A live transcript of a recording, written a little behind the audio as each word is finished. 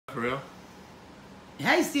For real?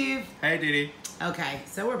 Hey, Steve. Hey, Dee. Okay,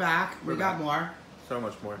 so we're back. We got more. So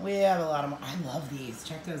much more. We have a lot of more. I love these.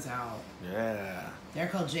 Check those out. Yeah. They're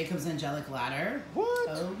called Jacob's Angelic Ladder. What?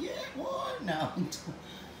 Oh, yeah. What? No.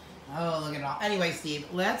 Oh, look at it all. Anyway, Steve,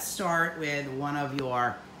 let's start with one of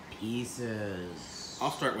your pieces.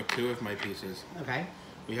 I'll start with two of my pieces. Okay.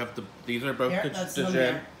 We have these are both let's the go gem.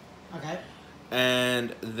 there. Okay.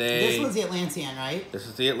 And This one's the Atlantean, right? This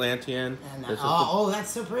is the Atlantean. And that's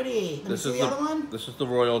so pretty. Let me see the other one. This is the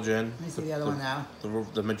Royal Gin. Let me see the other one now.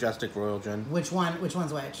 The Majestic Royal Gin. Which one? Which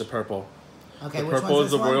one's which? The purple. Okay, the which purple one's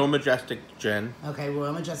is the this one? Royal Majestic Gin. Okay,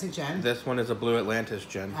 Royal Majestic Gin. This one is a Blue Atlantis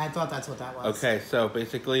Gin. I thought that's what that was. Okay, so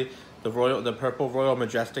basically, the purple Royal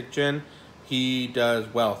Majestic Gin, he does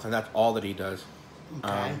wealth, and that's all that he does.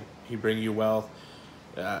 Okay. He bring you wealth.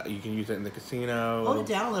 You can use it in the casino. Hold it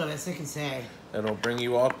down a little bit so you can see. It'll bring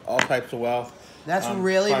you all types of wealth. That's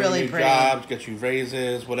really, find really new pretty. Jobs, get you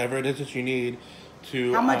raises, whatever it is that you need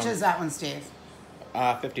to. How much is that one, Steve?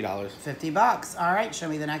 $50. $50. All right, show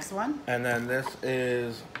me the next one. And then this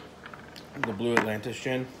is the Blue Atlantis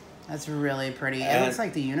Gin. That's really pretty. It looks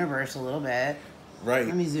like the universe a little bit. Right.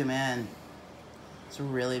 Let me zoom in. It's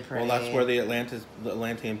really pretty. Well, that's where the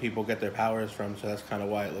Atlantean people get their powers from, so that's kind of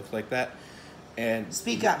why it looks like that. And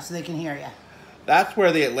speak up so they can hear you. That's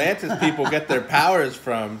where the Atlantis people get their powers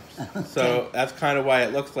from. So that's kind of why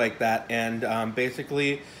it looks like that. And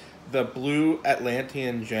basically, the Blue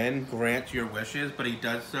Atlantean Gin grants your wishes, but he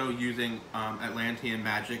does so using Atlantean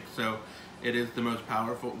magic. So it is the most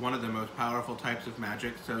powerful, one of the most powerful types of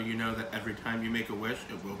magic. So you know that every time you make a wish,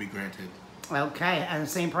 it will be granted. Okay, and the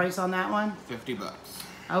same price on that one? $50.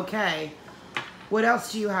 Okay. What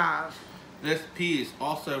else do you have? This piece,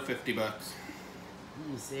 also $50. Let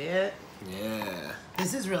me see it. Yeah.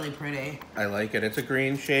 This is really pretty. I like it. It's a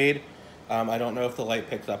green shade. I don't know if the light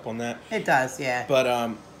picks up on that. It does, yeah. But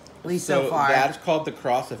at least so far. That's called the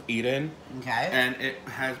Cross of Eden. Okay. And it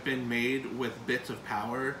has been made with bits of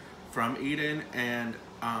power from Eden, and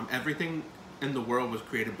everything in the world was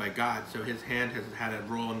created by God. So his hand has had a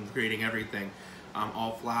role in creating everything.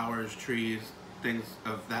 All flowers, trees, things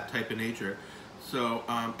of that type of nature. So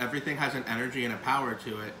everything has an energy and a power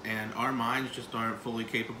to it, and our minds just aren't fully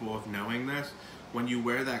capable of knowing this. When you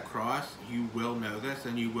wear that cross, you will know this,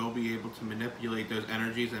 and you will be able to manipulate those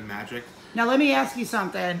energies and magic. Now let me ask you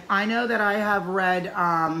something. I know that I have read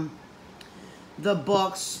the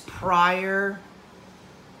books prior.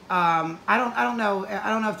 I don't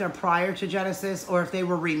know if they're prior to Genesis or if they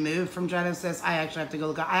were removed from Genesis. I actually have to go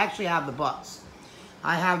look. I actually have the books.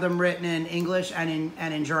 I have them written in English and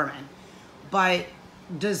in German. But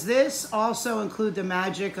does this also include the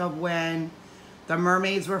magic of when the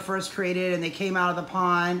mermaids were first created and they came out of the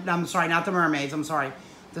pond? I'm sorry, not the mermaids. I'm sorry.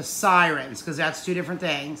 The sirens, because that's two different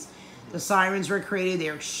things. The sirens were created. They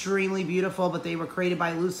were extremely beautiful, but they were created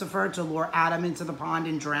by Lucifer to lure Adam into the pond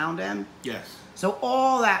and drown him. Yes. So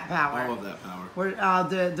all that power. All of that power. Were,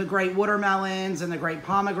 the great watermelons and the great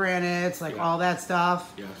pomegranates, like all that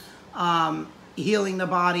stuff. Yes. Healing the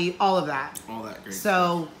body, all of that. All that great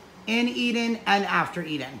stuff. In Eden and after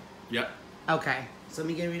Eden. Yep. Okay. So let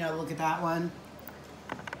me give you another look at that one.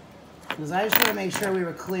 Because I just want to make sure we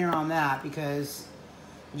were clear on that, because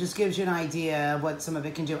it just gives you an idea of what some of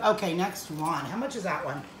it can do. Okay, next one. How much is that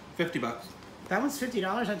one? $50. That one's $50.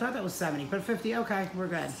 I thought that was $70, but $50. Okay, we're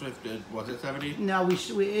good. 50. Was it 70? No, it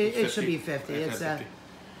should be $50. It's 50.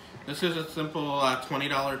 This is a simple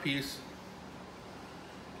 $20 piece.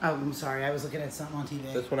 Oh, I'm sorry. I was looking at something on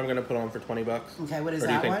TV. This one I'm going to put on for $20. Okay, what is or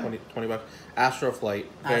do you that think one? $20? Astroflight.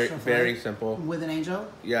 Very simple. With an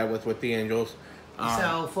angel? Yeah, with the angels.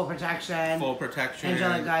 So full protection. Full protection.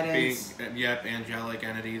 Angelic guidance. Angelic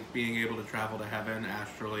entities, being able to travel to heaven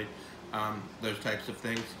astrally. Those types of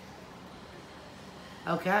things.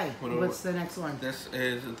 Okay. What's the next one? This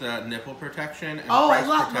is the nipple protection. And I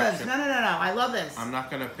love this. No. I love this. I'm not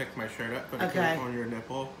going to pick my shirt up, but it okay. goes on your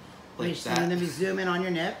nipple. Let me zoom in on your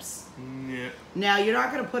nips. Yeah. Now, you're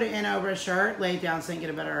not going to put it in over a shirt. Lay it down so you can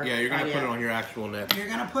get a better Yeah, you're going to put it on your actual nips. You're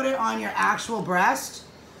going to put it on your actual breast.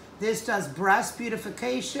 This does breast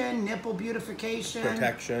beautification, nipple beautification.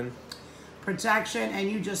 Protection, and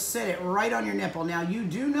you just sit it right on your nipple. Now, you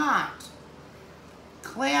do not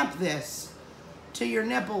clamp this to your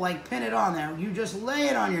nipple, like pin it on there. You just lay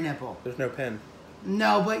it on your nipple. There's no pin.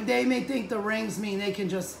 No, but they may think the rings mean they can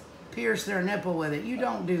just pierce their nipple with it. You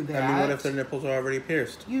don't do that. I mean, what if their nipples are already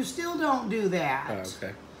pierced? You still don't do that. Oh,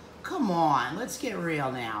 okay. Come on, let's get real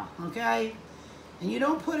now, okay? And you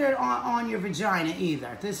don't put it on your vagina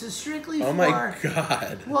either. This is strictly for... Oh my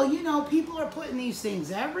God. Well, you know, people are putting these things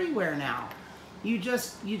everywhere now. You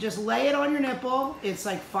just lay it on your nipple. It's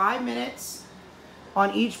like 5 minutes.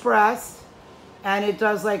 on each breast, and it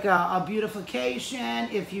does like a beautification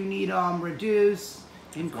if you need them reduced,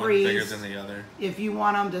 increased. One's bigger than the other. If you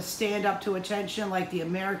want them to stand up to attention like the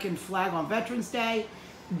American flag on Veterans Day,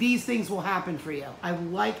 these things will happen for you. I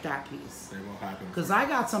like that piece. They will happen. Because I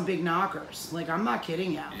got some big knockers. Like, I'm not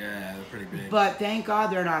kidding you. Yeah, they're pretty big. But thank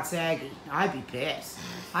God they're not saggy. I'd be pissed.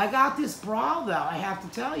 I got this bra, though, I have to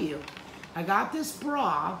tell you. I got this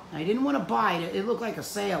bra. I didn't want to buy it. It looked like a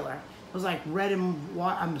sailor. It was like red and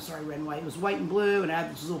white. I'm sorry, red and white. It was white and blue, and it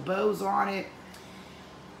had these little bows on it.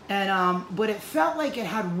 And but it felt like it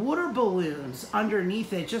had water balloons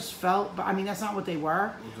underneath it. It just felt, I mean, that's not what they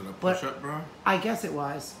were. Was it a push-up bra? I guess it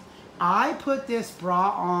was. I put this bra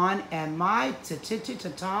on, and my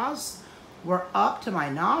tatas were up to my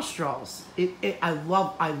nostrils. I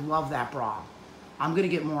love that bra. I'm gonna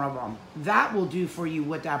get more of them. That will do for you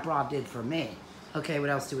what that bra did for me. Okay, what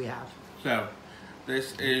else do we have? So,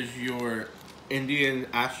 this is your Indian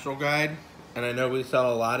astral guide, and I know we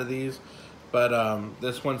sell a lot of these. But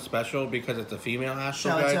this one's special because it's a female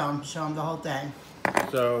astral guide. Show them the whole thing.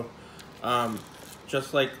 So,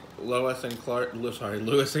 just like Lewis and Clark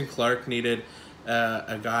needed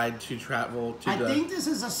a guide to travel to I think this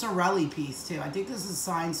is a Sorelli piece too. I think this is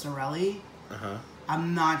signed Sorelli.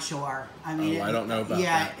 I'm not sure. I mean, I don't know about that.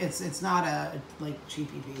 Yeah, it's not a like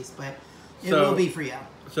cheapy piece, but it will be for you.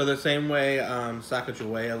 So the same way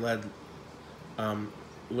Sacagawea led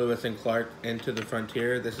Lewis and Clark into the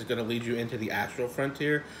frontier, this is going to lead you into the astral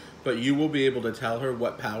frontier, but you will be able to tell her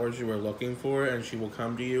what powers you are looking for, and she will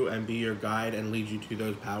come to you and be your guide and lead you to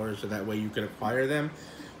those powers, so that way you can acquire them.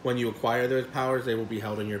 When you acquire those powers, they will be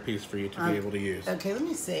held in your piece for you to be able to use. Okay, let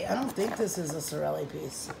me see. I don't think this is a Sorelli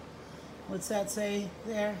piece. What's that say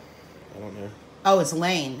there? I don't know. Oh, it's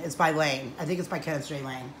Lane. It's by Lane. I think it's by Kenneth J.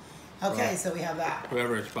 Lane. Okay, Well, so we have that.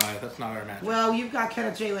 Whoever it's by, that's not our magic. Well, you've got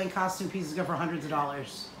Kenneth J. Lane costume pieces go for hundreds of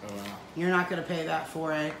dollars. Oh, wow. You're not going to pay that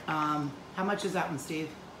for it. How much is that one, Steve?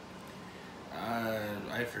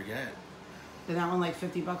 I forget. Is that one like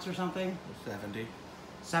 50 bucks or something? 70.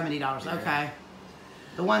 $70. Yeah. Okay.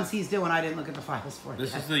 The ones he's doing, I didn't look at the files for.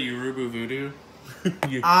 This is the Yoruba Voodoo.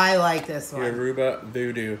 I like this one. Yoruba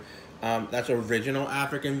Voodoo. That's original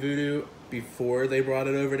African voodoo before they brought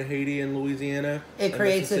it over to Haiti and Louisiana. It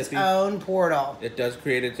creates its own portal. It does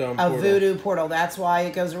create its own a portal. voodoo portal. That's why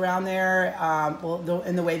it goes around there.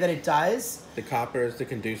 In the way that it does. The copper is the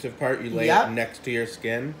conducive part. You lay it next to your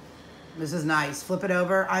skin. This is nice. Flip it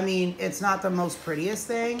over. I mean, it's not the most prettiest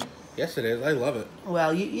thing. Yes, it is. I love it.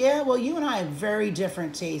 Well, you and I have very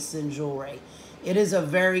different tastes in jewelry. It's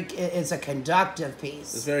a conductive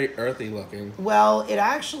piece. It's very earthy looking. Well,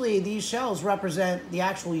 these shells represent the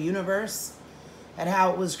actual universe and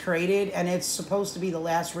how it was created, and it's supposed to be the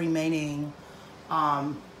last remaining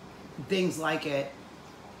things like it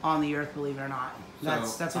on the earth, believe it or not.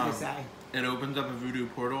 That's what they say. It opens up a voodoo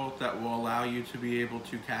portal that will allow you to be able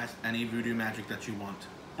to cast any voodoo magic that you want.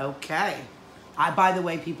 Okay. By the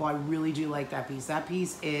way, people, I really do like that piece. That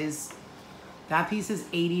piece is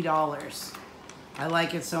 $80. I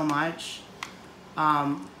like it so much.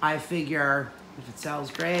 I figure if it sells,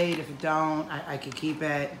 great. If it don't, I could keep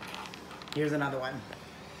it. Here's another one.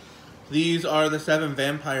 These are the 7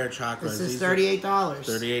 vampire chakras. This is $38.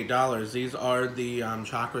 $38. These are the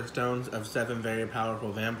chakra stones of 7 very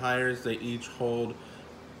powerful vampires. They each hold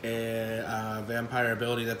a vampire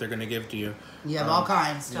ability that they're going to give to you. You have all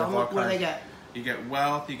kinds. Tell them what do they get. You get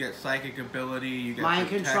wealth, you get psychic ability, you get mind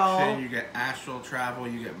protection, control, you get astral travel,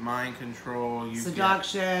 you get mind control, you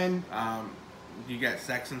seduction. You get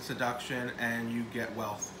sex and seduction, and you get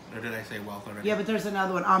wealth. Or did I say wealth already? Yeah, but there's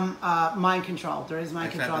another one. Mind control. There is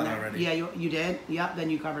mind control. I said that already. Yeah, you did. Yep. Then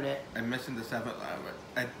you covered it. I'm missing the 7.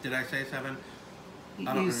 Did I say 7?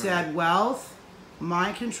 You said wealth,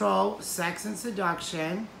 mind control, sex and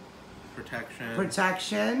seduction,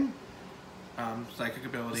 protection. Psychic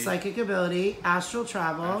ability, astral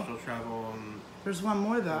travel. There's one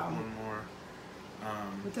more though. One more.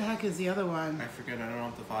 What the heck is the other one? I forget. I don't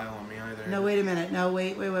have the file on me either. No, wait a minute. No,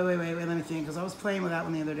 wait. Let me think, because I was playing with that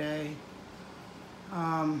one the other day.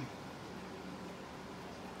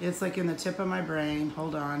 It's like in the tip of my brain.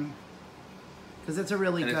 Hold on. Because it's a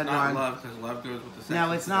really good one. It's not love, because love goes with the sex.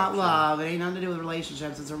 No, it's not love. It ain't nothing to do with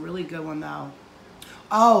relationships. It's a really good one though.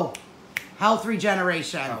 Oh. Health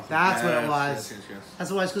regeneration. That's what it was. Yes. That's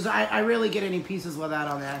what it was, because I really get any pieces with that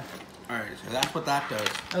on there. Alright, so that's what that does.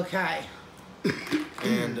 Okay.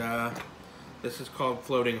 And this is called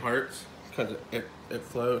Floating Hearts, because it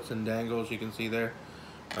floats and dangles, you can see there.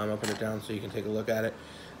 I'll put it down so you can take a look at it.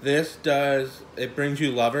 It brings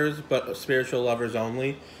you lovers, but spiritual lovers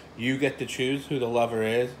only. You get to choose who the lover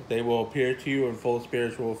is. They will appear to you in full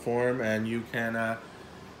spiritual form, and you can,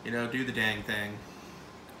 do the dang thing.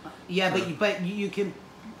 Yeah, but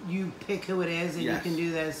you pick who it is, and Yes. you can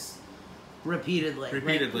do this repeatedly.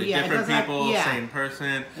 Repeatedly, Like, different people, same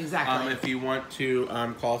person. Exactly. If you want to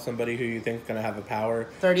call somebody who you think is going to have a power,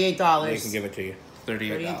 $38. they can give it to you.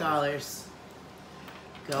 $38.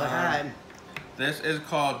 Go ahead. This is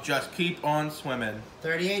called Just Keep On Swimming.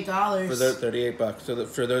 $38. For $38. So that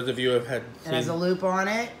for those of you who have had It has a loop on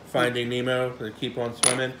it. Finding Nemo, the Keep On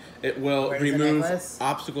Swimming, it will Where's the remove necklace?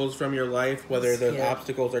 obstacles from your life, whether those cute.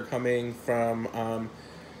 obstacles are coming from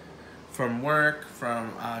work,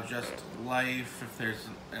 from just life. If there's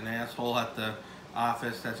an asshole at the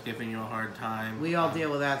office that's giving you a hard time, We all deal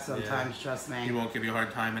with that sometimes. Trust me. he won't give you a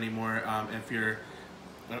hard time anymore. If you're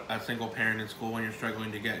a single parent in school and you're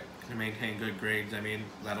struggling to maintain good grades, I mean,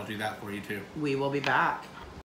 that'll do that for you too. We will be back.